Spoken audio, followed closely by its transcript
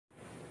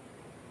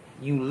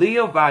You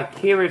live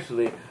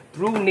vicariously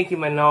through Nicki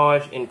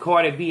Minaj and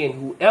Cardi B and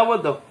whoever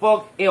the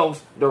fuck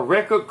else the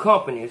record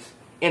companies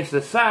and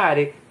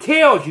society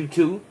tells you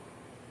to,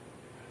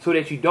 so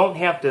that you don't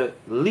have to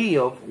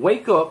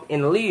wake up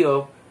and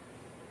live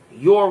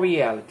your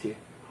reality,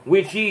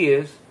 which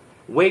is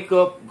wake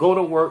up, go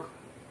to work,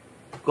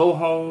 go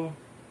home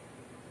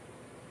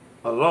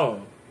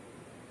alone.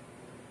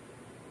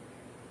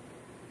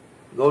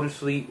 Go to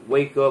sleep,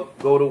 wake up,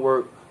 go to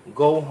work,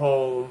 go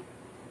home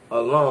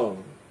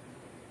alone.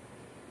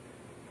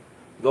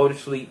 Go to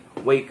sleep,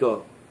 wake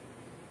up.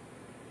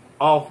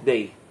 Off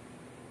day.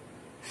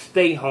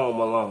 Stay home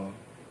alone.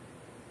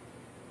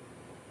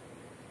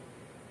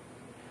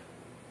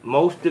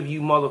 Most of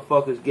you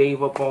motherfuckers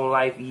gave up on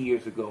life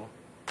years ago.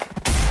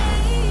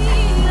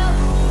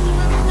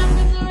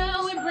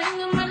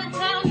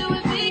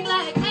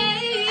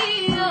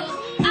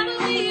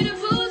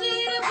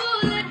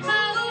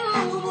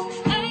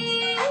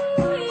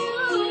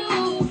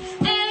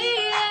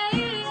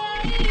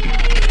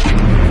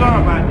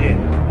 Sorry about that.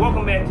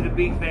 Welcome back to the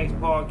Big Facts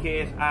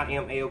Podcast. I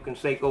am A.O.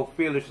 Consaco,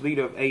 fearless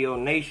leader of A.O.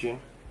 Nation.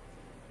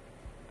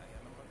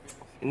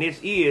 And this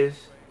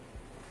is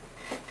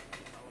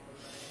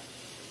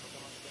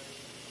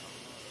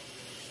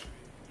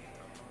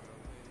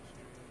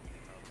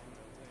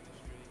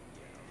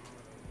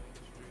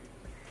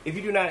if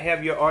you do not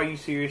have your Are You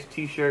Serious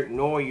t-shirt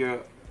nor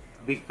your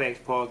Big Facts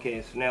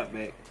Podcast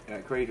snapback,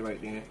 got crazy right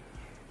there.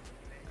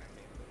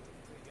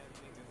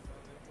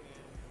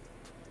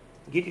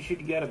 Get your shit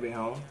together, big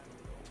home.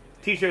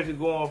 T-shirts are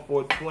going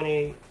for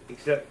 $20,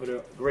 except for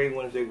the gray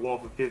ones, they're going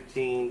for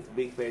 $15.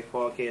 Big Facts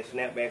Podcast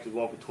snapbacks are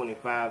going for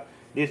 $25.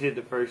 This is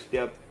the first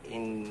step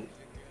in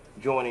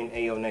joining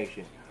AO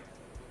Nation.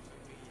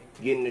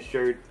 Getting the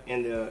shirt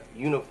and the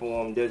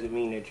uniform doesn't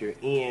mean that you're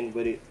in,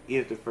 but it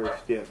is the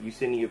first step. You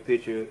sending your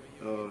picture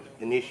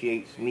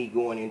initiates me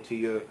going into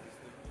your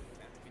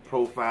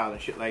profile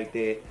and shit like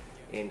that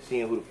and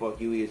seeing who the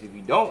fuck you is. If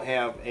you don't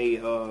have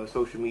a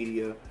social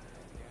media,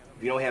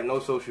 if you don't have no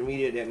social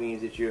media, that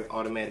means that you're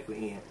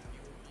automatically in.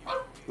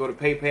 Go to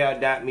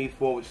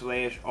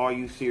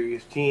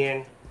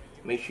paypal.me/RUSerious10.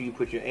 Make sure you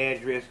put your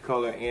address,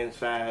 color, and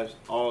size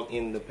all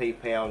in the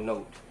PayPal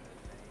note.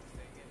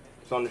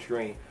 It's on the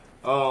screen.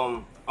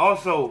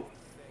 Also,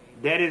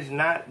 that is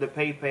not the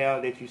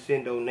PayPal that you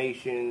send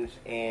donations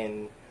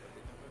and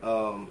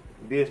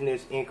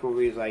business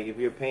inquiries. Like if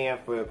you're paying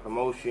for a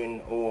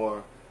promotion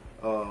or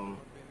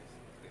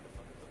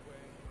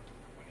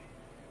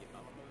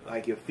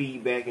like your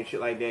feedback and shit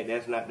like that,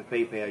 that's not the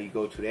PayPal you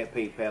go to. That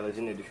PayPal is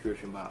in the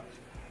description box.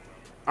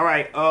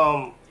 Alright,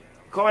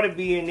 Cardi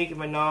B and Nicki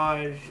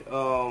Minaj,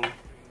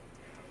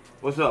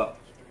 what's up?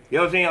 You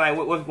know what I'm saying? Like,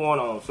 what's going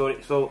on?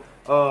 So,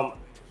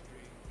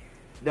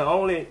 the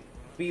only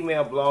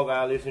female blog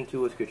I listen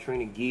to is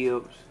Katrina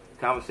Gibbs,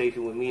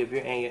 Conversation with Me. If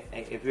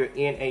you're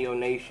in AO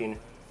Nation,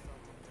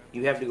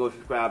 you have to go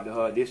subscribe to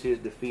her. This is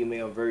the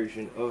female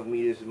version of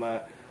me. This is my,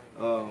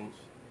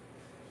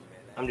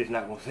 I'm just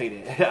not gonna say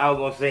that. I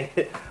was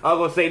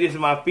gonna say this is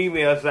my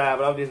female side,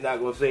 but I'm just not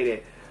gonna say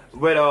that.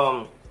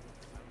 But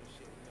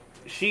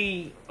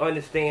she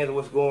understands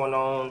what's going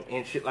on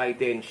and shit like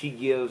that, and she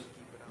gives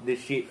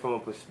this shit from a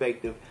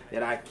perspective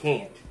that I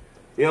can't.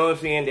 You know what I'm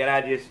saying? That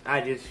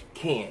I just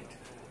can't.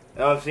 You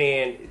know what I'm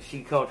saying?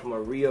 She comes from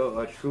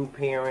a true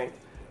parent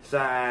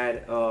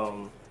side,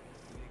 and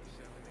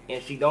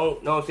she don't,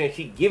 you know what I'm saying?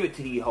 She give it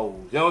to these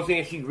hoes. You know what I'm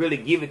saying? She really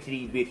give it to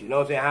these bitches. You know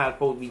what I'm saying? How it's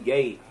supposed to be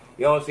gay.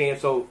 You know what I'm saying?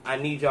 So I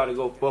need y'all to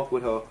go fuck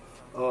with her,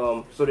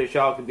 so that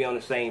y'all can be on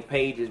the same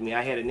page as me.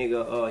 I had a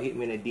nigga hit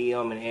me in a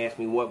DM and ask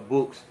me what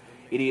books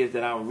it is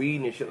that I'm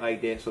reading and shit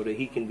like that, so that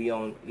he can be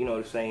on, you know,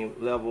 the same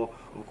level.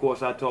 Of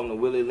course, I told him the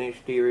Willie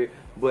Lynch theory,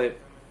 but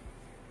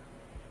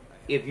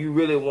if you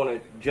really want to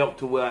jump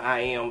to where I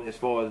am as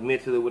far as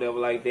mentally, whatever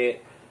like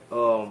that,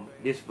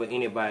 this is for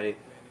anybody.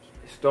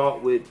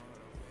 Start with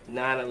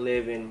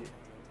 9/11,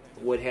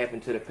 what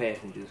happened to the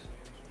passengers.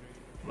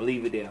 I'm gonna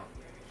leave it there.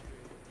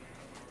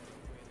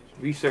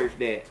 Research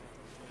that.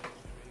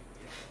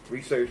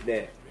 Research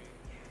that.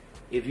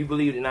 If you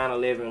believe that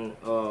 9/11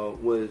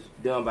 was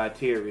done by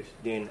terrorists,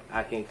 then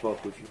I can't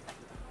fuck with you.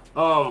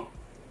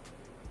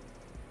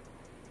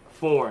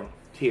 Foreign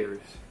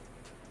terrorists.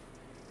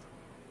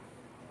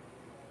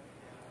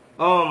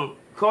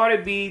 Cardi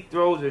B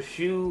throws a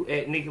shoe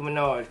at Nicki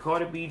Minaj.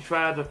 Cardi B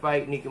tries to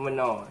fight Nicki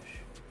Minaj.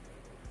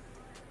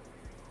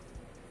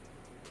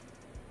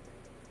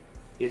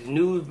 It's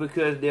news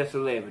because they're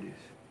celebrities.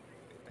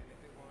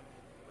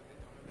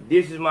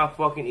 This is my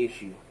fucking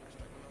issue.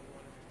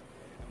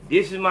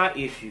 This is my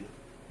issue.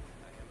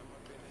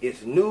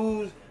 It's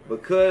news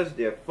because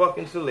they're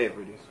fucking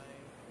celebrities.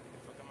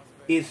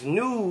 It's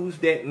news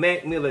that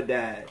Mac Miller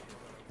died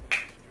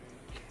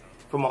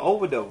from an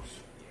overdose.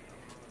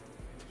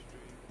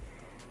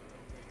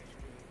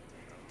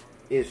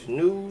 It's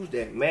news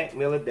that Mac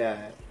Miller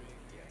died.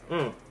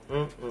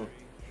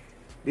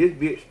 This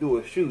bitch threw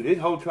a shoe. This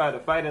hoe tried to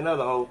fight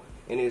another hoe,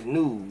 and it's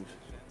news.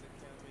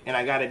 And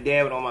I gotta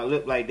dab it on my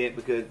lip like that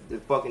because the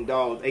fucking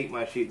dogs ate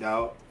my shit,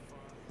 dog.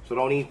 So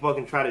don't even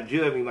fucking try to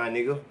judge me, my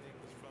nigga.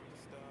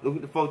 Look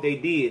at the fuck they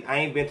did. I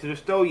ain't been to the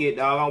store yet,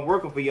 dog. I'm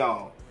working for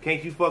y'all.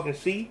 Can't you fucking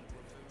see?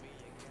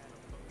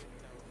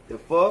 The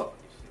fuck?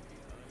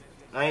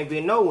 I ain't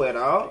been nowhere,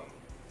 dog.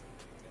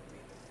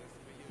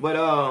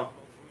 But,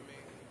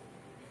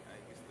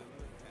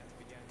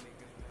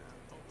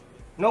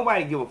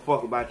 nobody give a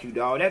fuck about you,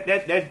 dog.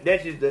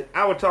 That's just the...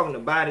 I was talking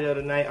about it the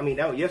other night. I mean,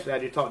 that was yesterday. I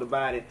just talked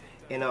about it.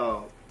 And,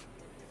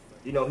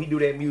 you know, he do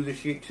that music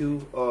shit,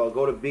 too.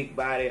 Go to Big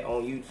Body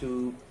on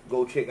YouTube.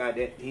 Go check out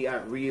that. He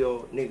got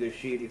real nigga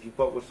shit. If you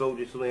fuck with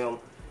Soulja Slim,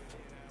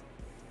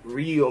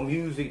 real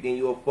music, then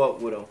you'll fuck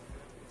with him.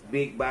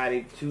 Big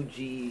Body, 2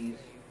 G's,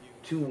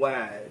 2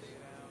 Y's.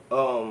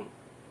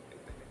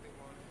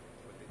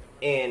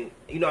 And,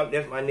 you know,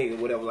 that's my nigga,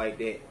 whatever like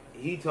that.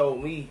 He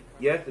told me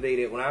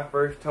yesterday that when I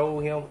first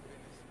told him,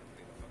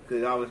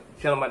 because I was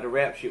telling him about the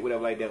rap shit,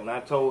 whatever like that, when I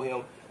told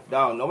him,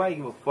 dog, nobody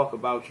give a fuck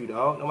about you,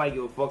 dog. Nobody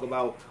give a fuck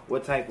about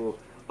what type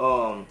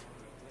of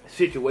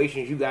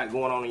situations you got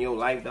going on in your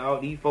life,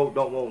 dog. These folk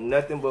don't want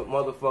nothing but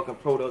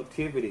motherfucking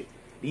productivity.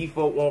 These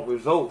folk want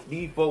results.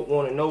 These folk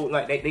want to know,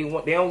 like, they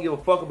don't give a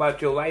fuck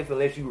about your life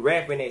unless you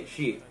rapping that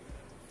shit.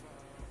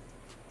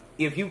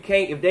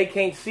 If they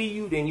can't see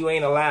you, then you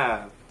ain't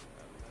alive.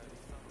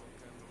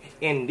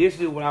 And this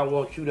is what I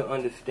want you to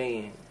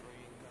understand.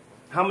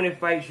 How many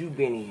fights you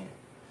been in?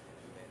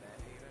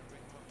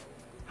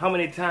 How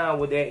many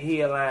times was that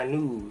headline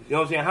news? You know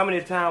what I'm saying? How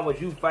many times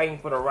was you fighting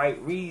for the right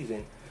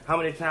reason? How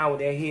many times was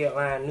that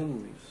headline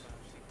news?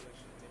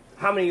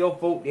 How many of your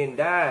folk then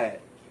died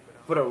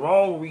for the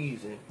wrong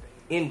reason,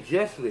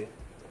 unjustly,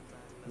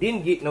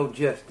 didn't get no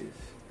justice?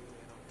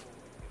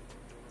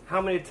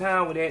 How many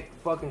times was that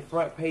fucking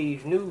front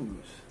page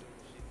news?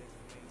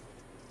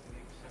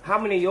 How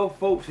many of your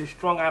folks is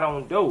strung out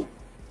on dope?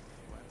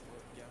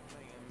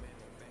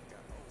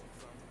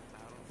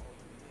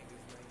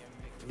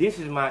 This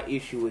is my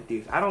issue with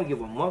this. I don't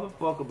give a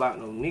motherfucker about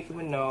no Nicki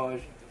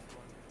Minaj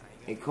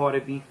and Cardi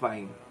B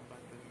fighting.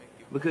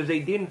 Because they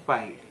didn't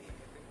fight.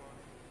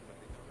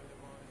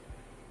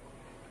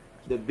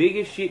 The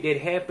biggest shit that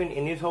happened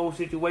in this whole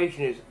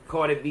situation is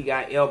Cardi B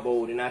got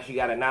elbowed and now she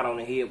got a knot on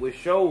the head, which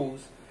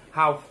shows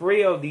how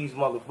frail these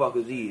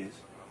motherfuckers is.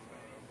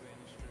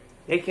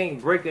 They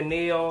can't break a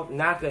nail,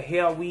 knock a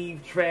hair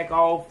weave track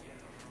off,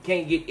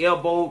 can't get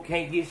elbowed,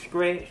 can't get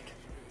scratched.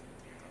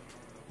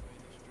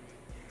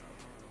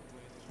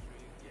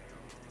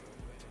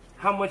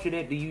 How much of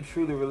that do you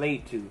truly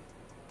relate to?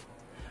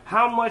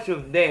 How much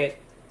of that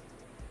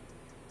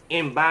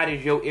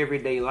embodies your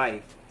everyday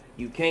life?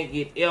 You can't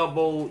get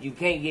elbowed, you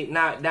can't get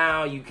knocked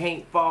down, you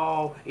can't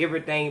fall,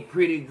 everything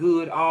pretty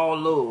good, all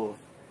love.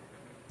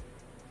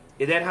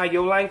 Is that how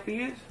your life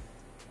is?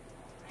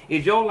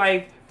 Is your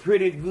life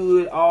pretty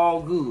good,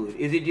 all good?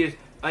 Is it just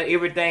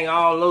everything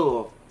all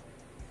love?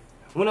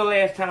 When the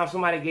last time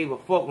somebody gave a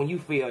fuck when you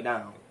fell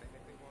down?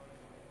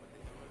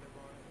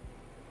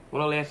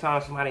 When the last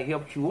time somebody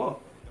helped you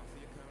up?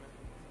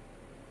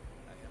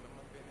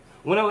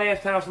 When the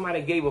last time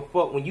somebody gave a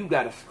fuck when you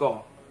got a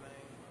scar?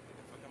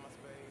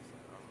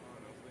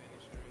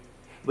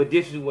 But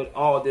this is what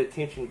all the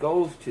attention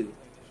goes to.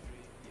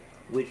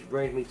 Which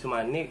brings me to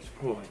my next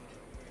point.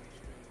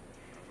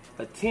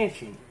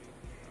 Attention.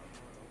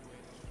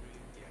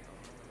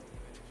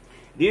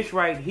 This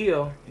right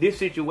here, this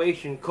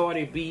situation,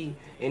 Cardi B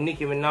and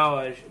Nicki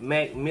Minaj,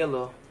 Mac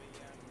Miller,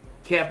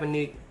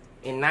 Kaepernick,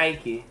 and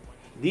Nike,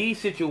 these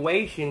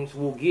situations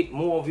will get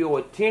more of your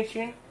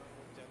attention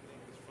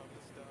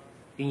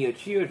than your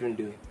children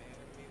do.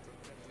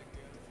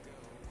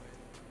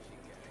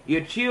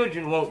 Your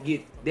children won't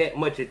get that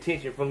much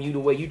attention from you the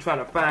way you trying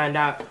to find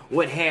out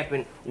what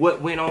happened,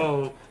 what went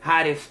on,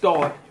 how did it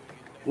start,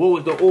 what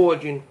was the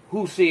origin,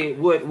 who said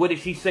what did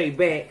she say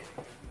back,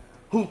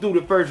 who threw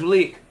the first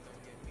lick,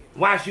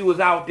 why she was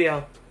out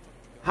there,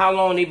 how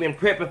long they been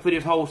prepping for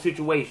this whole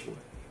situation.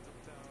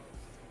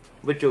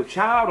 But your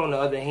child, on the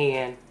other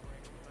hand,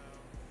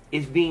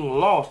 is being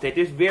lost. At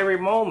this very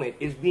moment,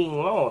 is being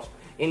lost.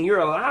 And you're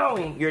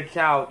allowing your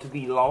child to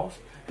be lost.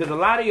 Because a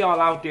lot of y'all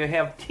out there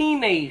have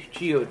teenage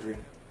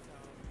children.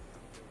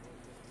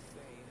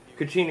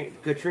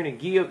 Katrina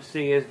Gibbs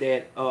says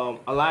that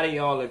a lot of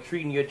y'all are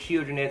treating your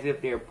children as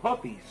if they're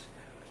puppies.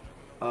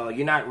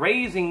 You're not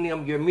raising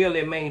them, you're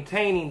merely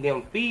maintaining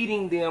them,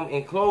 feeding them,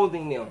 and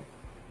clothing them.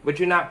 But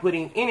you're not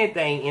putting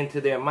anything into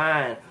their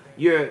mind.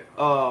 You're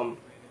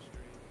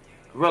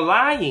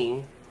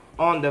relying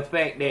on the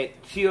fact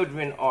that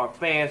children are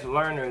fast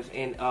learners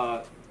and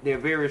they're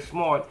very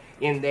smart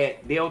in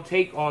that they'll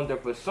take on the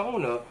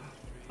persona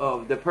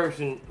of the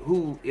person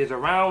who is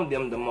around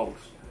them the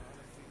most.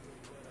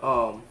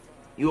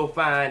 You'll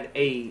find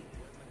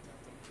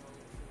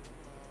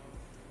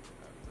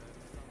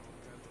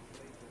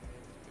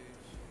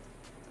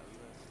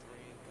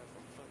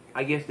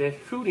I guess that's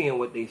true then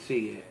what they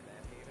said.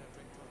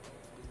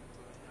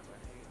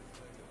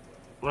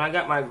 When I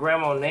got my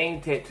grandma name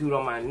tattooed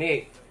on my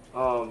neck,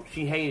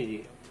 she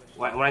hated it.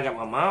 When I got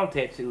my mom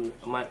tattooed,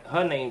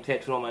 her name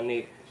tattooed on my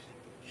neck,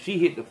 she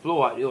hit the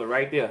floor. It was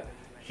right there.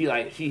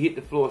 She hit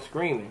the floor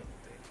screaming.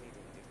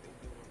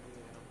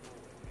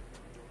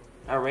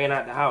 I ran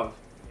out the house.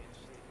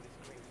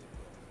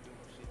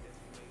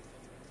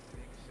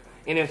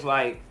 And it's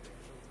like,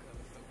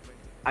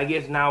 I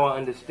guess now I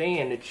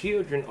understand the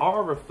children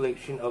are a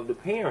reflection of the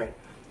parent.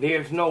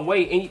 There's no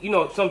way, and you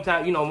know,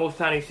 sometimes, you know, most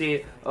times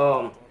they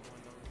said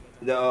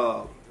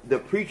the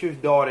preacher's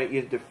daughter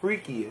is the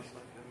freakiest.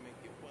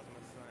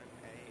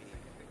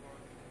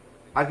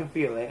 I can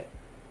feel that.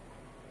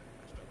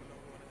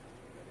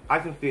 I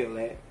can feel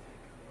that.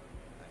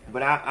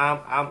 But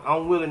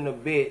I'm willing to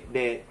bet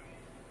that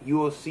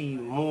you'll see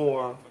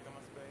more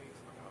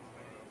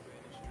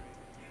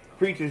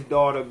preacher's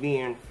daughter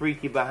being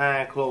freaky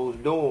behind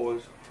closed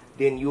doors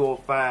than you'll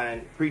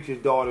find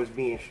preacher's daughters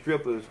being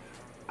strippers.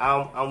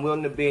 I'm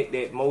willing to bet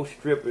that most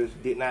strippers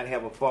did not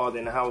have a father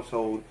in the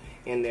household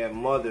and their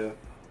mother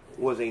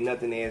was a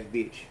nothing ass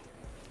bitch.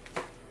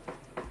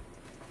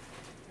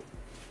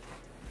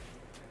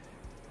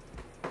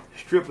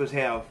 Strippers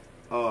have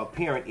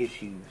parent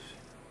issues.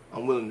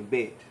 I'm willing to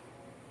bet.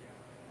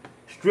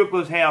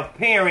 Strippers have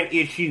parent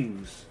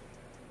issues.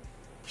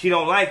 She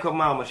don't like her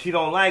mama. She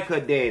don't like her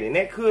daddy. And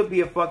that could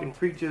be a fucking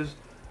preacher's,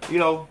 you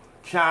know,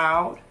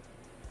 child.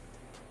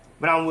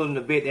 But I'm willing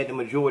to bet that the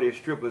majority of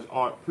strippers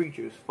aren't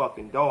preachers'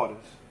 fucking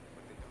daughters.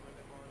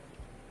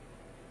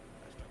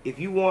 If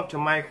you want to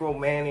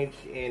micromanage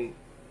and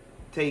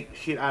take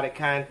shit out of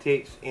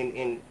context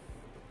and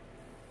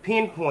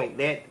pinpoint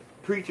that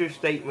preacher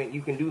statement,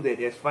 you can do that.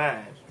 That's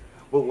fine.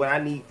 But what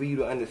I need for you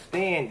to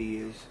understand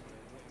is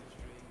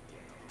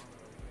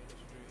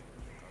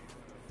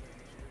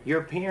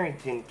your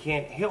parenting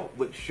can't help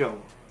but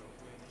show,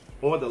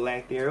 or the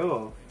lack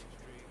thereof.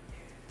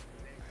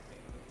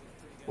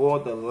 Or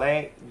the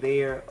lack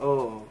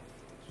thereof.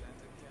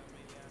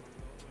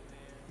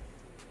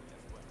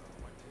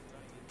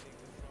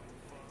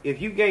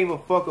 If you gave a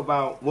fuck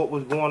about what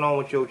was going on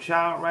with your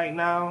child right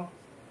now,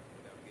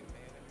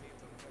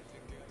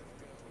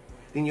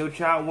 then your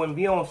child wouldn't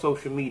be on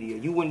social media.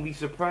 You wouldn't be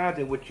surprised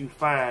at what you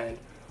find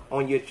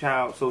on your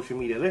child's social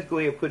media. Let's go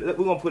ahead and put. I'm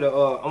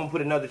gonna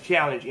put another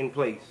challenge in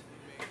place.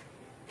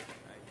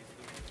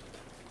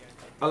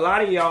 A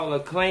lot of y'all are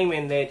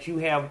claiming that you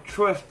have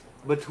trust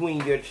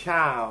between your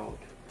child,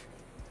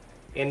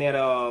 and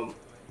that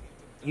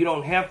you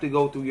don't have to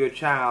go through your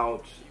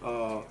child's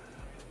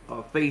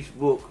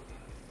Facebook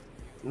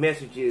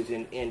messages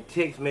and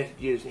text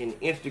messages and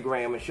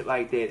Instagram and shit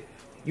like that.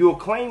 You'll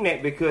claim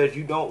that because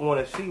you don't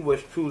want to see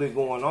what's truly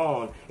going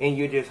on, and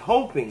you're just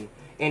hoping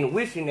and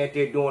wishing that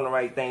they're doing the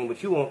right thing,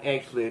 but you won't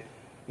actually,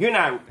 you're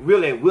not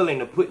really willing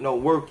to put no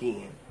work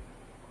in.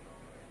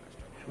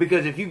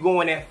 Because if you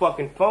go in that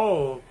fucking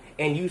phone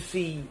and you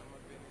see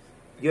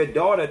your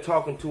daughter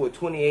talking to a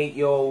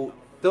 28-year-old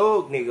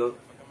thug nigga,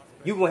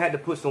 you're going to have to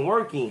put some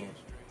work in.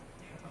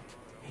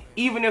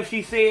 Even if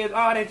she says,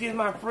 oh, that's just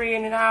my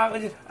friend,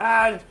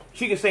 and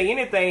she can say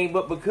anything,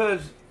 but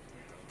because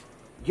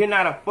you're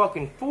not a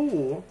fucking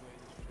fool,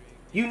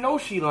 you know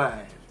she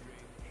lying.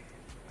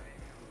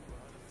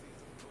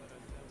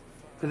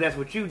 Because that's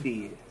what you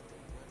did.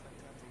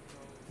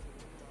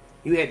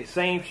 You had the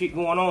same shit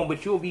going on,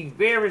 but you'll be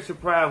very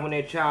surprised when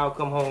that child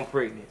come home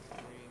pregnant.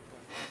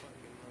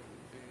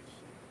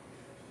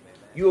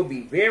 You'll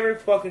be very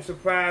fucking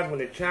surprised when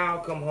the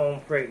child come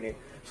home pregnant.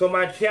 So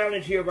my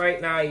challenge here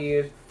right now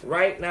is,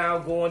 right now,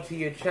 go into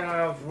your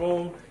child's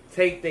room,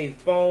 take their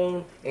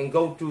phone, and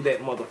go through that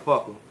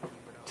motherfucker.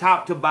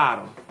 Top to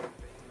bottom.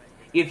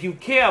 If you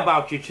care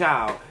about your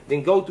child,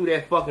 then go through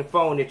that fucking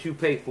phone that you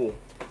pay for.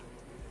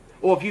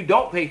 Or if you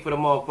don't pay for the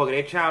motherfucker,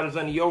 that child is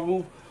under your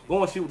roof,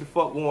 go and see what the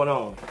fuck going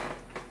on.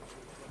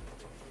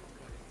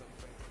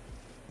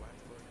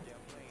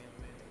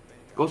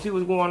 Go see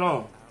what's going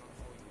on.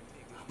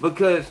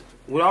 Because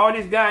with all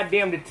this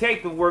goddamn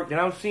detective work that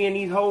I'm seeing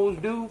these hoes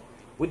do,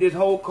 with this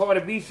whole Cardi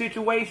B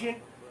situation,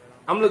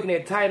 I'm looking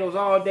at titles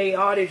all day,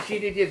 all this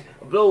shit, it just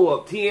blow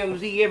up.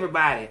 TMZ,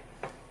 everybody.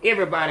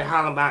 Everybody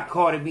hollering about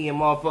Cardi B and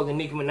motherfucking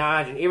Nicki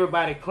Minaj, and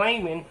everybody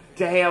claiming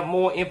to have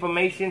more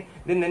information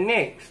than the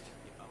next.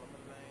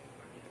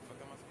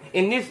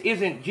 And this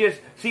isn't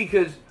just, see,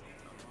 because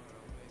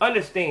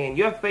understand,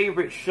 your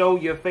favorite show,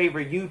 your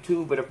favorite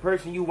YouTuber, the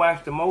person you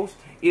watch the most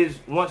is,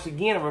 once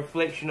again, a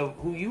reflection of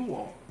who you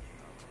are.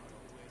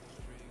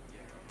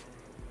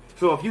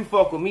 So if you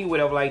fuck with me,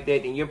 whatever like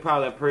that, then you're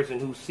probably a person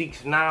who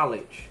seeks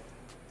knowledge.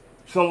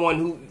 Someone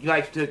who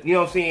likes to, you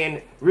know what I'm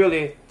saying,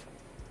 really,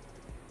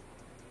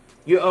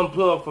 you're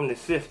unplugged from the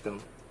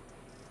system.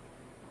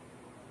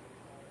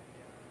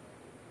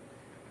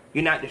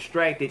 You're not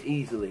distracted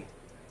easily.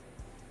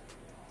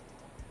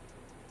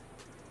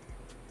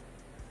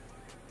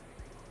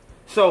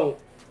 So,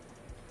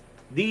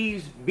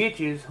 these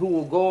bitches who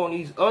will go on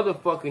these other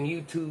fucking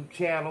YouTube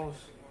channels,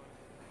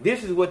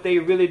 this is what they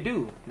really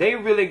do. They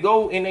really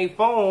go in their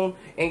phone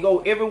and go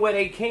everywhere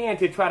they can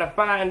to try to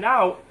find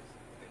out.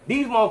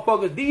 These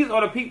motherfuckers, these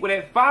are the people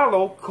that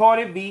follow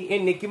Cardi B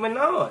and Nicki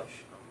Minaj.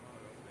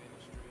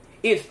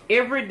 It's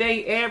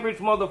everyday average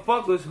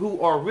motherfuckers who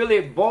are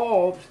really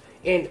Barbs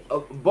and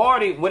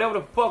Barty, whatever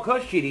the fuck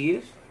her shit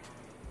is.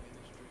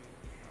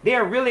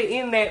 They're really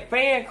in that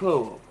fan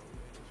club.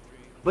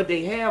 But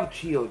they have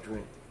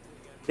children.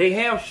 They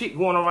have shit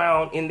going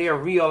around in their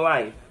real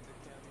life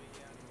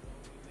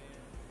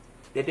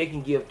that they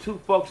can give two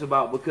fucks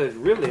about, because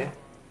really,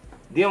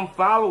 them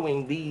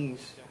following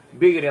these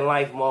bigger than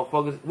life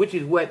motherfuckers, which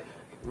is what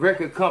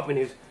record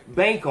companies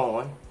bank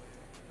on.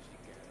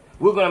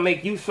 We're gonna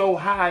make you so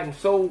high and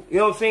so, you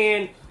know what I'm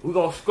saying? We're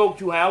gonna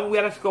sculpt you however we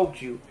gotta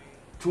sculpt you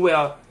to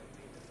where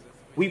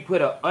we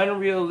put an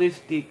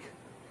unrealistic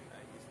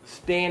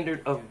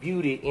standard of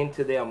beauty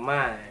into their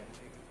mind.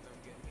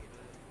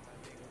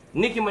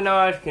 Nicki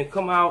Minaj can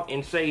come out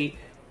and say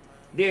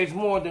there's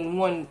more than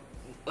one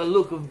a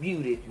look of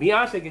beauty.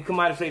 Beyonce can come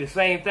out and say the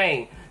same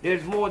thing.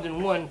 There's more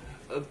than one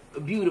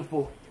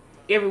beautiful.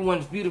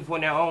 Everyone's beautiful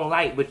in their own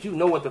light, but you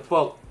know what the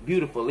fuck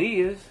beautiful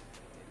is.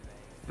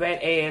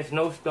 Fat ass,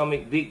 no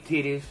stomach, big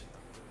titties,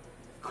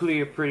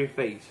 clear pretty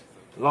face,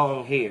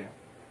 long hair,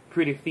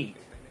 pretty feet,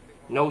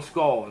 no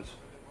scars,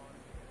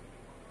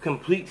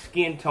 complete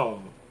skin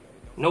tone,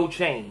 no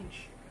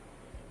change.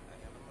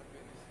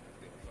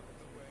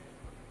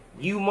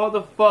 You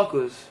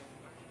motherfuckers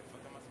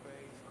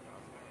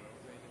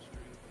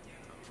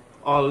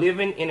are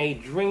living in a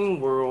dream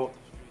world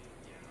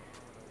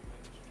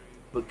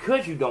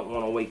because you don't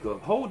want to wake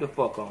up. Hold the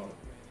fuck on.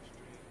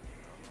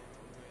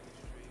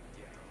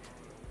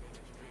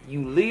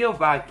 You live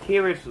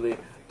vicariously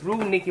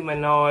through Nicki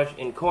Minaj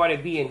and Cardi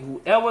B and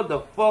whoever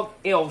the fuck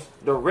else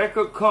the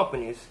record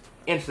companies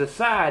and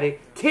society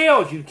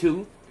tells you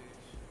to,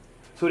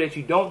 so that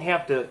you don't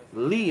have to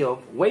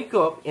wake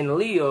up and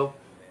live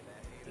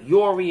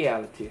your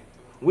reality,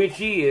 which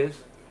is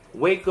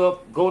wake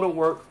up, go to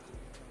work,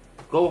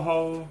 go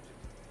home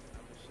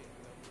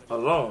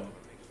alone.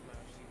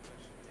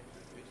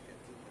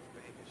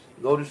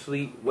 Go to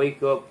sleep,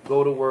 wake up,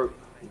 go to work,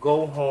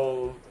 go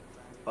home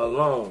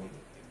alone.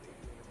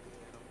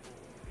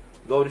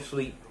 Go to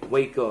sleep,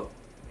 wake up.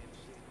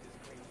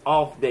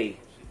 Off day.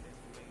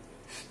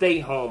 Stay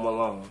home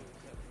alone.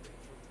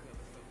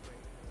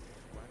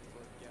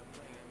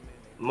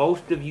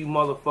 Most of you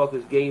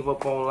motherfuckers gave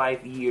up on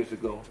life years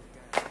ago.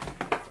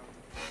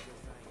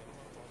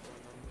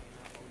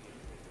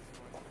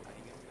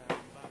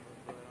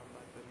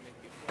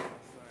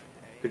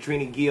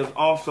 Katrina Gibbs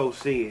also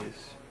says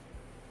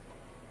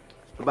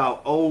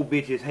about old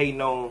bitches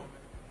hating on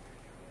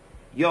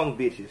young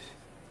bitches.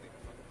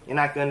 And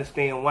I can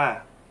understand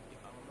why.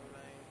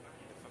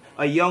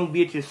 A young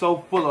bitch is so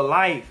full of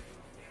life.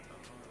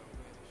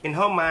 In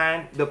her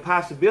mind, the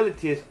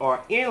possibilities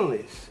are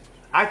endless.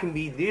 I can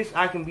be this,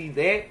 I can be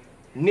that.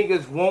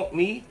 Niggas want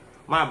me.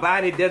 My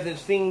body doesn't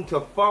seem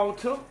to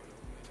falter.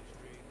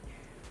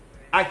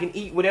 I can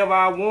eat whatever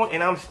I want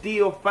and I'm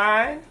still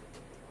fine.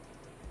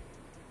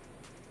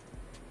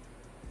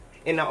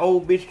 And the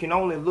old bitch can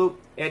only look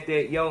at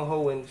that young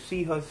hoe and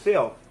see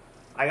herself.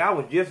 Like, I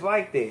was just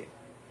like that.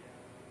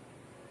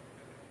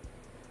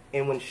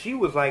 And when she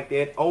was like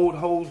that, old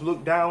hoes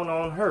looked down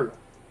on her.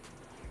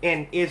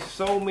 And it's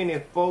so many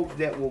folks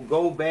that will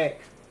go back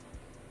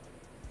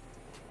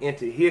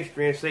into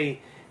history and say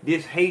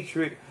this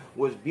hatred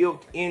was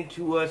built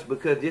into us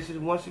because this is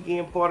once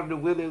again part of the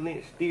Willie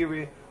Lynch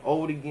theory,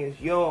 old against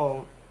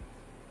young.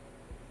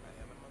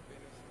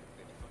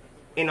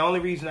 And the only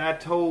reason I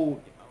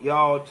told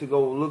y'all to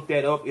go look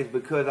that up is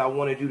because I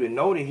wanted you to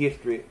know the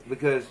history,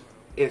 because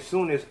as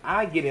soon as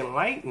I get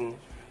enlightened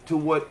to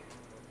what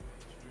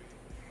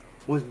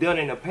was done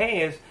in the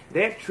past,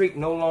 that trick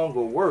no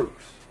longer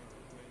works.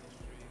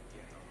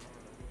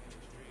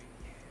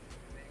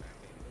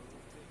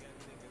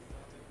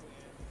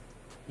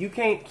 You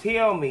can't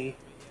tell me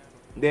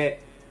that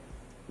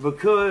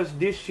because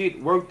this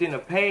shit worked in the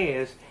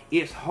past,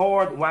 it's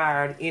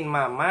hardwired in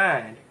my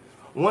mind.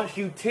 Once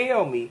you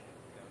tell me,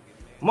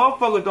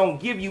 motherfuckers don't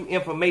give you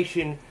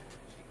information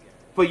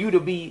for you to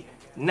be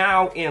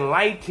now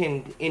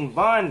enlightened in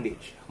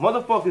bondage.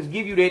 Motherfuckers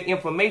give you that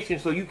information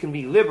so you can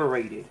be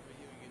liberated.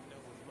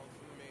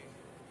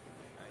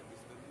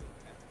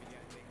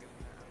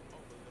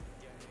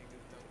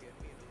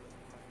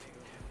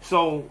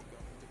 So,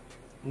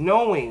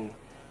 knowing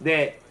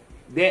that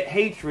that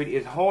hatred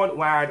is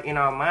hardwired in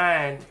our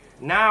mind,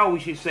 now we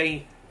should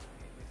say,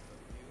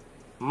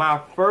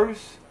 my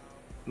first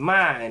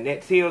mind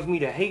that tells me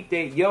to hate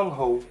that young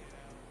hoe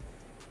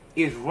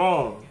is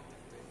wrong.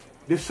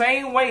 The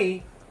same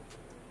way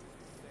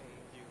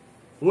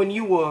when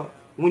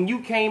you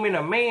came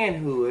into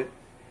manhood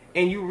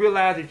and you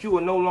realized that you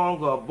were no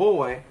longer a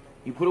boy,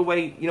 you put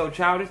away,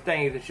 childish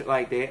things and shit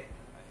like that.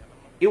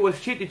 It was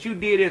shit that you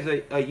did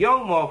as a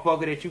young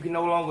motherfucker that you can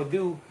no longer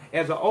do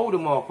as an older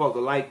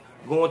motherfucker, like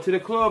going to the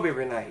club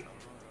every night.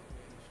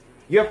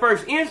 Your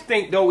first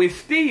instinct, though, is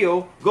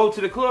still go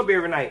to the club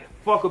every night.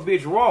 Fuck a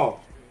bitch raw.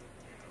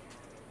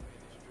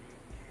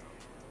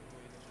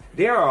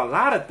 There are a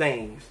lot of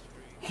things,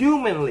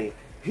 humanly,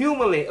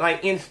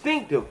 like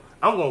instinctive.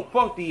 I'm gonna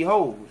fuck these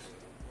hoes.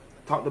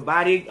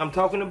 I'm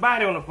talking to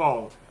Body on the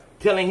phone,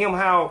 telling him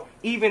how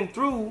even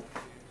through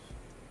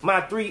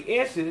my 3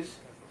 S's,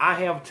 I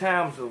have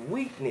times of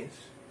weakness.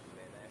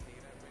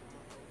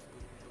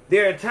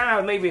 There are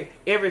times, maybe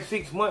every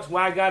 6 months,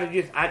 where I gotta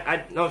just,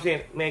 I know what I'm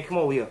saying, man, come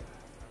over here.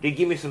 They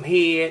give me some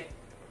head.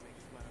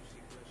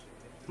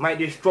 Might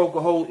just stroke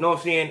a whole, know what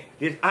I'm saying?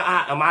 Just,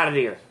 I'm out of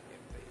there.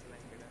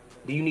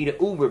 Do you need an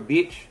Uber,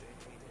 bitch?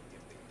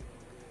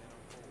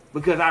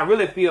 Because I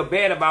really feel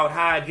bad about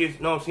how I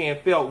just, know what I'm saying,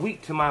 felt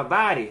weak to my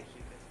body.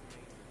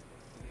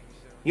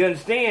 You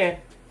understand?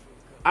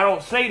 I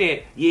don't say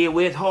that, yeah,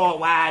 well, it's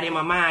hardwired in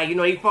my mind. You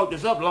know, they fucked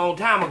us up a long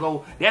time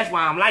ago. That's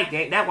why I'm like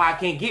that. That's why I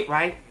can't get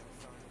right.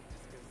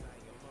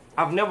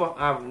 I've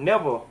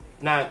never,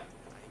 now,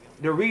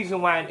 the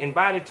reason why, and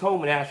Body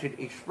told me that I should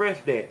express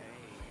that.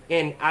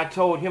 And I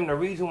told him the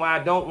reason why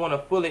I don't want to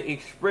fully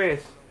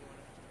express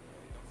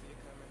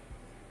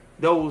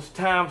those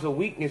times of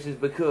weakness is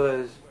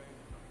because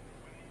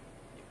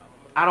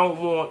I don't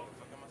want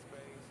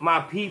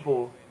my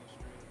people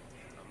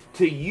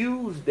to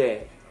use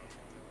that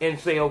and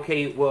say,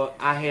 okay, well,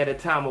 I had a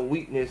time of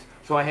weakness,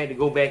 so I had to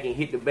go back and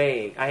hit the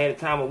bag. I had a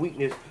time of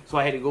weakness, so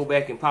I had to go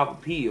back and pop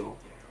a pill.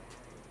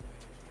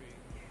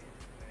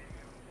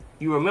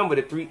 You remember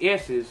the 3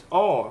 S's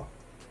are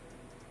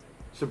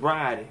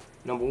sobriety,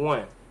 number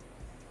 1,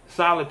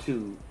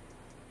 solitude,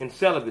 and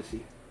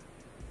celibacy.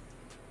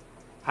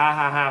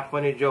 Ha,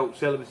 funny joke.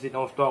 Celibacy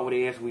don't start with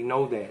an S. We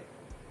know that.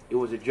 It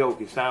was a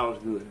joke. It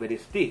sounds good, but it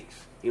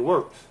sticks. It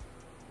works.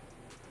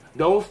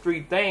 Those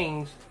 3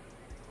 things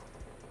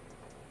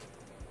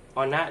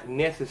are not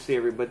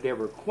necessary, but they're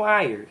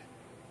required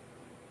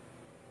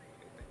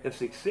if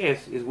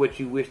success is what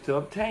you wish to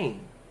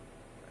obtain.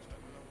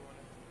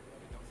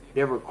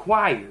 They're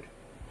required.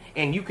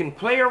 And you can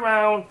play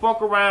around,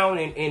 fuck around,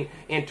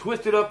 and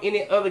twist it up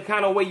any other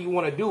kind of way you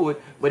want to do it.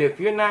 But if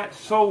you're not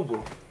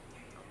sober,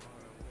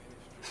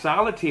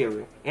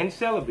 solitary, and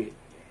celibate,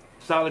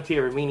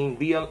 solitary meaning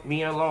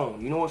being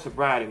alone. You know what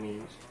sobriety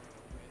means.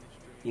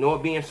 You know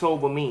what being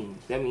sober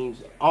means. That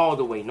means all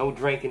the way, no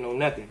drinking, no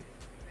nothing.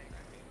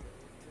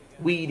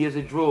 Weed is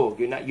a drug.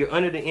 You're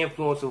under the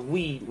influence of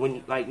weed when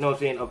you, like, know what I'm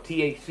saying, of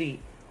THC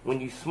when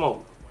you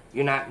smoke.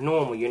 You're not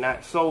normal. You're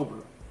not sober.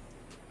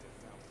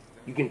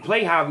 You can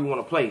play however you want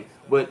to play,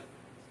 but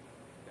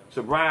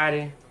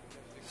sobriety,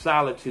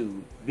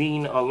 solitude,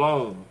 being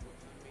alone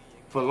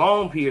for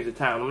long periods of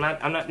time.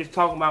 I'm not just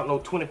talking about no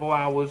 24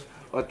 hours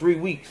or 3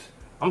 weeks.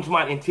 I'm talking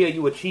about until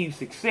you achieve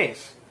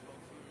success.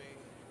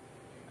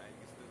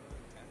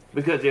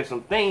 Because there's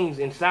some things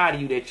inside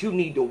of you that you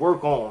need to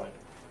work on.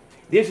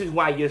 This is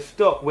why you're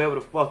stuck wherever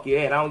the fuck you're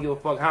at. I don't give a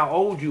fuck how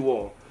old you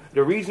are.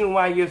 The reason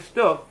why you're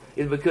stuck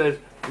is because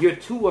you're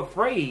too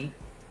afraid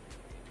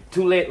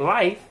to let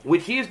life,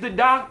 which is the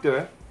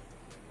doctor,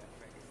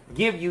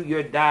 give you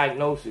your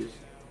diagnosis.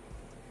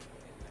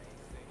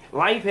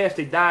 Life has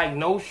to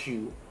diagnose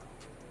you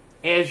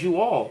as you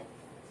are.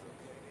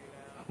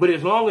 But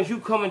as long as you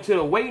come into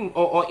the waiting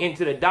or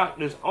into the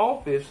doctor's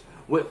office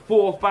with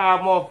 4 or 5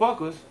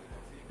 motherfuckers,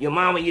 your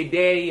mama, your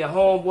daddy, your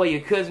homeboy,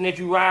 your cousin that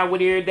you ride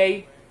with every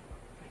day,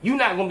 you're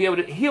not going to be able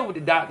to hear what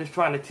the doctor's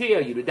trying to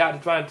tell you. The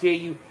doctor's trying to tell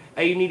you,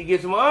 hey, you need to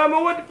get some, oh,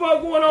 man, what the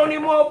fuck going on here,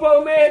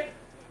 motherfucker, man?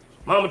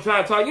 Mama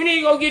trying to talk, you need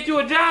to go get you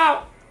a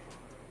job.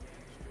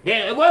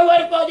 Damn,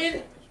 what the fuck is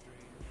it?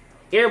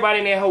 Everybody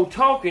in that hole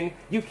talking,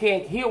 you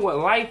can't hear what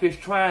life is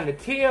trying to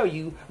tell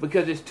you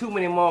because there's too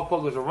many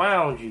motherfuckers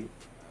around you.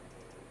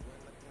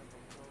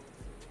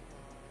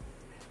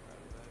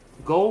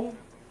 Go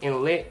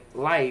and let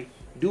life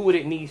do what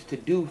it needs to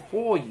do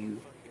for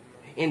you,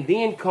 and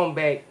then come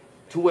back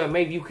to where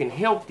maybe you can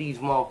help these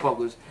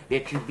motherfuckers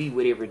that you be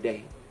with every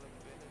day.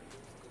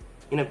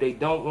 And if they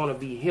don't want to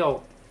be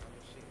helped,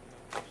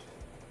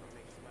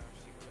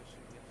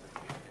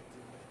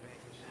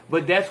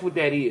 but that's what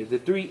that is. The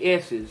 3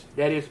 S's,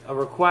 that is a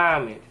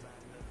requirement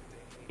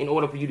in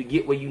order for you to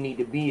get where you need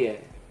to be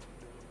at.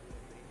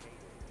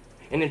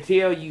 And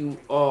until you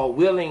are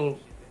willing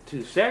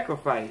to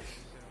sacrifice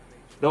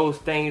those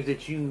things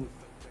that you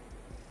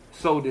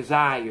so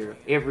desire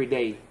every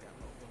day,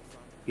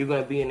 you're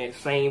going to be in that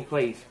same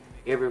place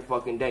every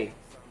fucking day.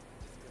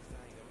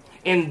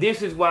 And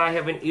this is why I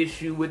have an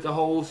issue with the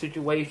whole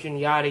situation,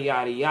 yada,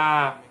 yada,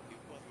 yada.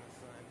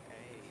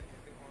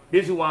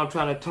 This is why I'm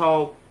trying to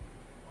talk.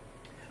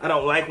 I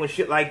don't like when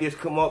shit like this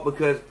come up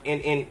because,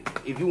 and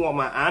if you want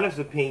my honest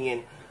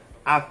opinion,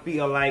 I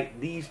feel like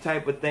these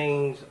type of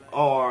things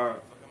are,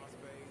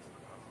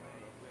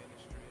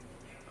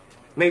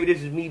 maybe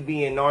this is me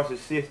being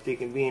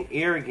narcissistic and being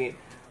arrogant,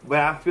 but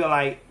I feel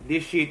like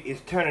this shit is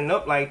turning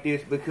up like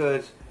this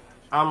because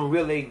I'm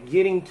really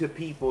getting to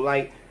people.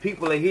 Like,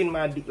 people are hitting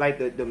my, like,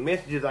 the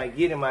messages I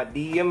get in my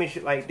DM and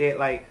shit like that.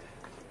 Like,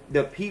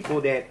 the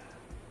people that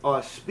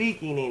are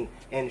speaking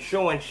and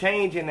showing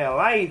change in their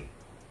life.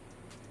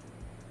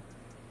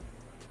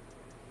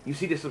 You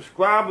see the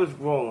subscribers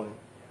growing.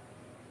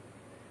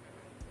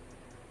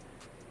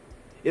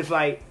 It's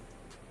like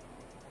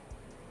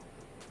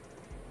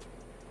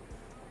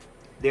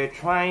they're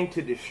trying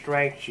to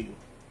distract you.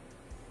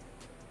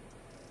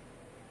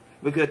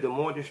 Because the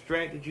more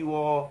distracted you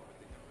are,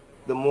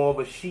 the more of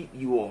a sheep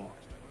you are.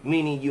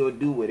 Meaning you'll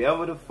do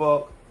whatever the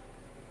fuck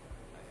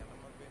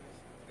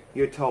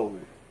you're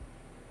told.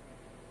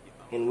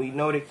 and we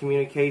know that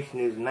communication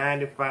is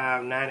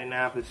 95,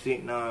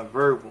 99%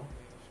 nonverbal.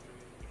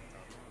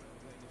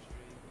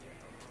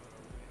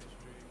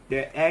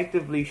 They're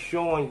actively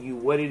showing you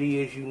what it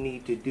is you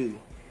need to do.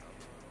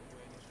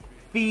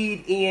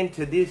 Feed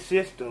into this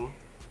system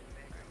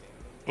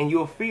and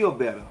you'll feel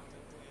better.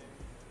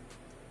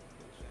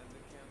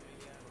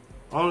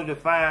 Only to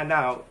find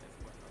out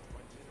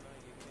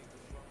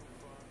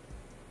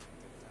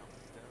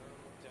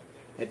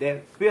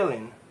that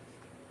feeling,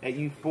 that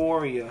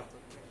euphoria,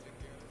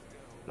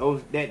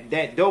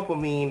 that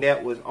dopamine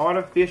that was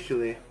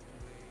artificially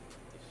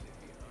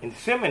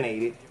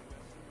inseminated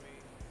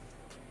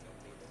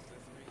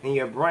in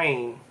your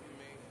brain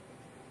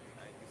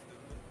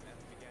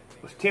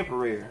was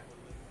temporary.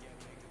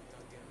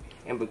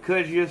 And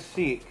because you're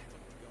sick,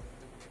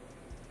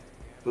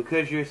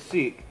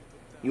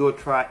 you'll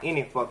try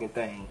any fucking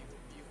thing.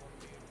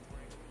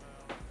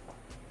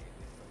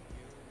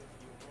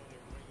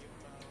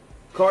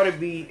 Cardi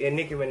B and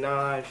Nicki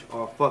Minaj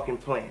are fucking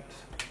plants.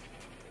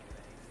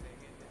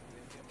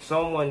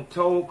 Someone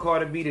told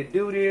Cardi B to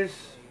do this.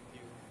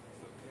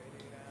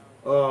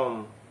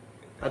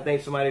 I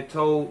think somebody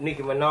told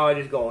Nicki Minaj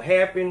it's gonna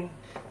happen.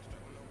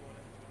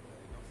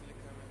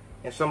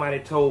 And somebody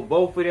told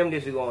both of them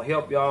this is gonna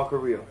help y'all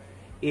career.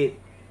 It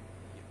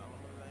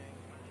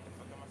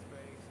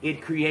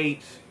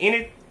creates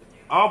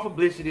all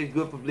publicity is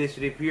good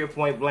publicity, period,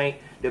 point blank.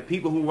 The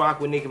people who rock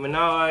with Nicki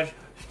Minaj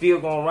still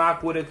gonna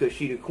rock with her because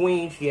she the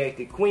queen, she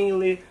acted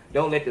queenly.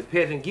 Don't let the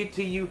peasant get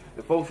to you.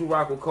 The folks who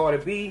rock with Cardi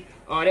B,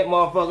 oh that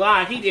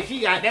motherfucker,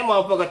 she got that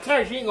motherfucker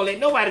turned, she ain't gonna let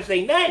nobody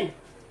say nothing.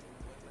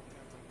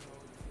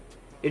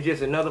 It's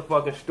just another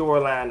fucking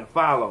storyline to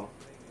follow.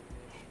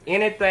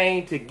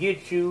 Anything to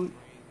get you,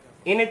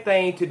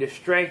 anything to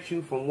distract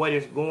you from what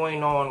is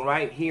going on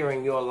right here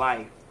in your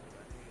life.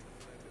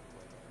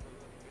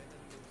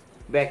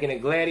 Back in the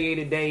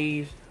gladiator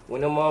days,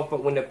 when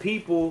the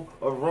people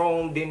of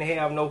Rome didn't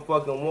have no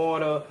fucking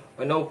water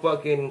or no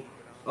fucking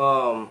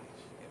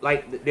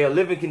like their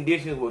living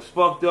conditions was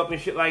fucked up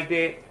and shit like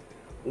that,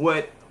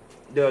 what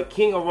the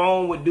king of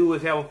Rome would do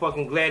is have a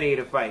fucking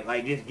gladiator fight,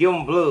 like just give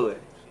them blood.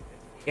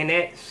 And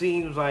that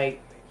seems like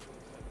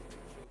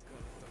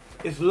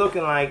it's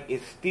looking like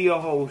it still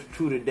holds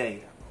true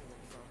today.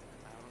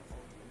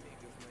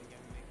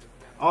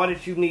 All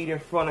that you need in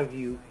front of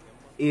you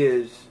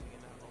is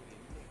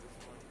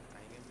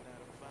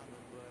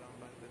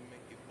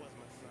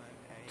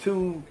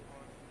two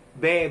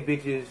bad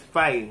bitches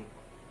fighting.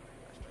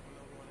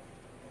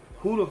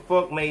 Who the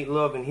fuck made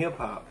love and hip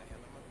hop?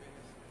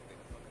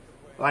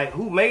 Like,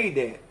 who made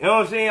that? You know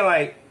what I'm saying?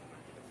 Like,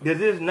 does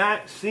this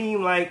not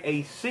seem like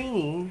a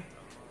scene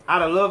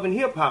out of Love and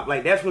Hip Hop?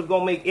 Like, that's what's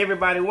gonna make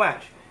everybody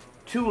watch.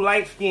 Two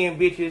light-skinned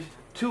bitches,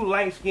 two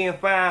light-skinned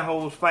fine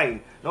hoes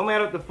fighting. No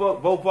matter what the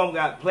fuck, both of them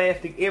got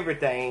plastic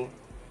everything.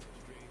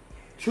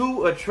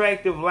 Two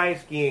attractive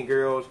light-skinned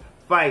girls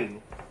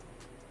fighting.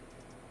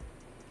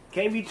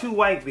 Can't be two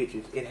white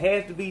bitches. It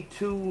has to be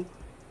two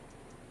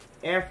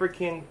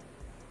African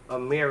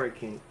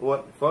American.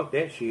 What? Fuck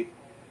that shit.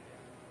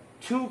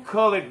 Two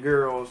colored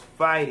girls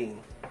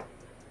fighting.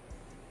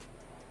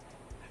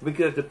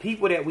 Because the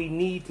people that we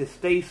need to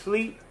stay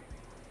asleep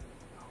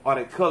are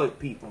the colored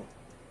people.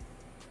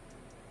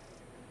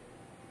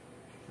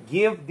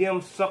 Give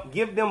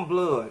them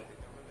blood.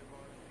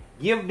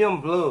 Give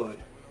them blood.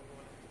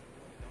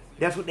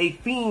 That's what they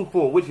fiend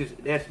for, which is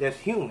that's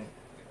human.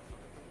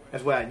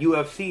 That's why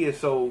UFC is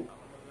so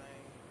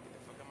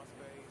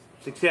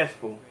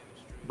successful.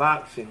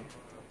 Boxing,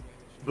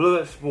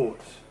 blood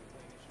sports.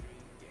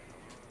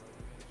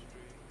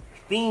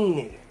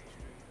 Fiended.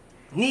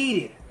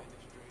 Needed.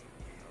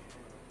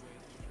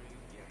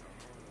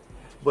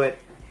 But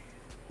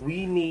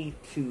we need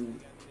to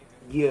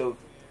give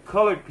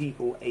colored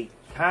people a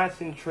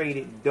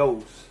concentrated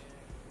dose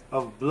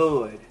of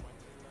blood.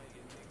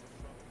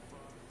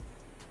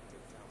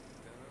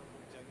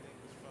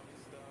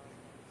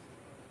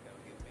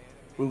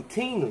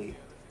 Routinely.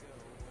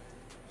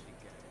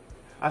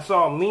 I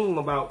saw a meme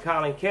about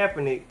Colin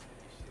Kaepernick.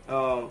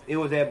 It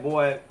was that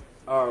boy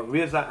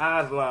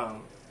Rizza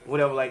Islam,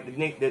 whatever, like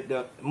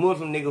the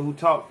Muslim nigga who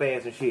talk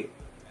fast and shit.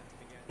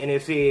 And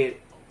it said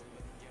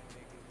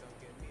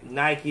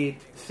Nike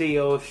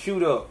sales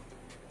shoot up.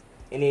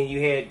 And then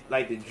you had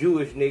like the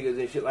Jewish niggas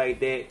and shit like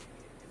that,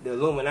 the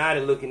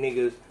Illuminati looking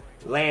niggas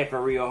laughing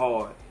real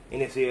hard.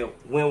 And it said,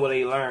 when will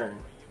they learn?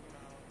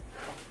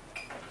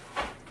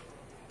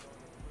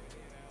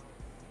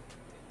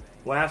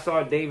 When I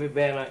saw David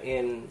Banner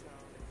and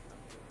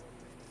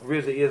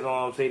Rizza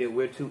Islam say that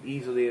we're too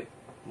easily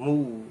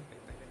moved,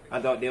 I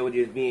thought they were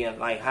just being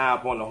like high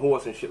up on the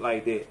horse and shit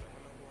like that.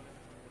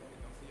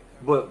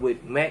 But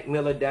with Mac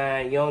Miller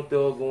dying, Young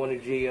Thug going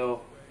to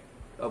jail,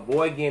 a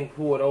boy getting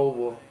pulled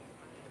over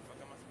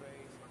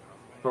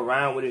for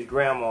riding with his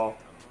grandma,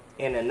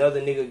 and another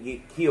nigga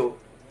get killed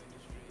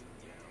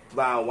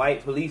by a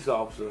white police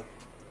officer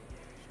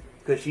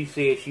because she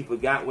said she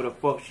forgot where the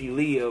fuck she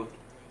lived,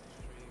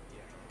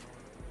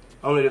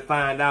 only to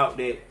find out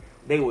that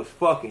they was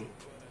fucking.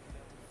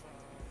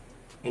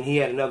 And he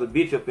had another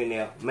bitch up in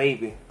there,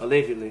 maybe,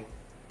 allegedly.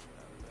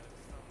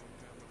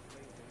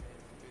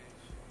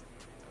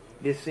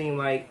 This seemed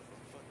like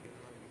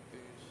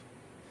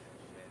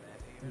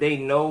they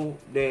know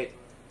that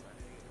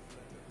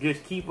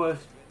just keep us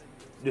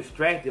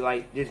distracted,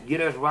 like just get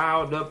us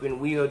riled up and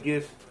we'll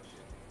just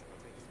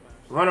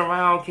run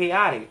around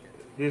chaotic.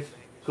 Just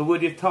so we'll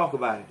just talk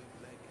about it.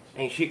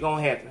 Ain't shit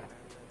gonna happen.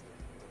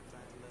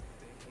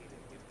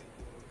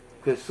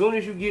 Cause soon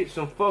as you get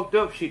some fucked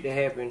up shit to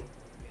happen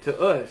to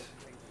us,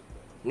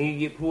 nigga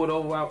get pulled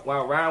over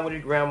while riding with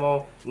his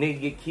grandma, nigga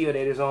get killed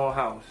at his own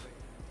house.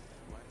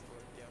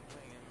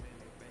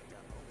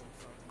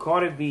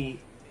 Cardi B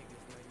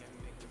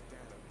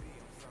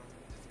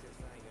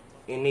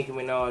and Nicki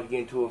Minaj get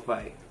into a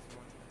fight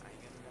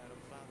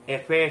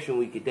at Fashion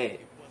Week at that.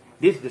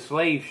 This is the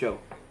slave show.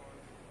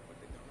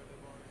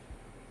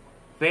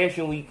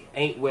 Fashion Week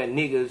ain't where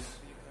niggas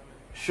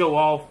show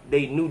off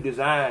they new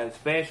designs.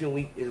 Fashion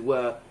Week is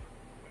where,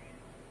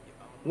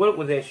 what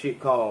was that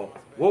shit called?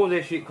 What was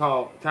that shit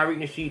called? Tariq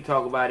Nasheed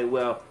talk about it.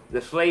 Well, the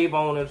slave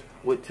owners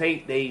would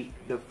take the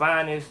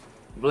finest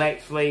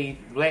black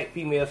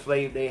female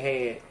slave they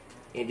had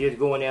and just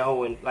go in that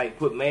hole and like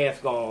put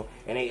masks on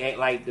and they act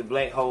like the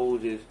black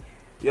hoes is,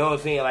 you know what I'm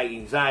saying, like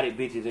exotic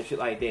bitches and shit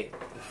like that.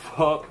 The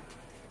fuck?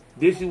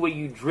 This is where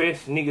you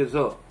dress niggas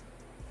up.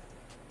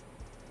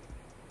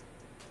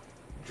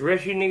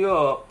 Dress your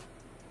nigga up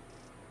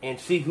and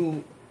see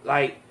who,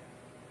 like,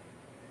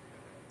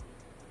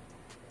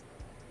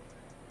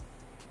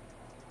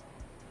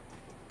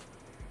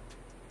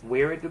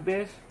 wear it the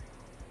best.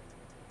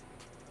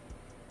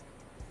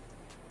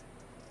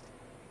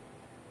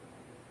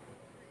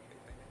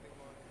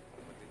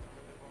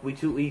 We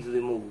too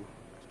easily moved.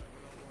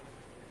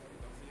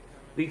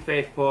 Big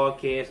Facts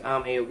Podcast.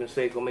 I'm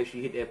Consaco. Make sure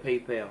you hit that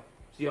PayPal.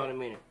 See y'all in a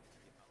minute.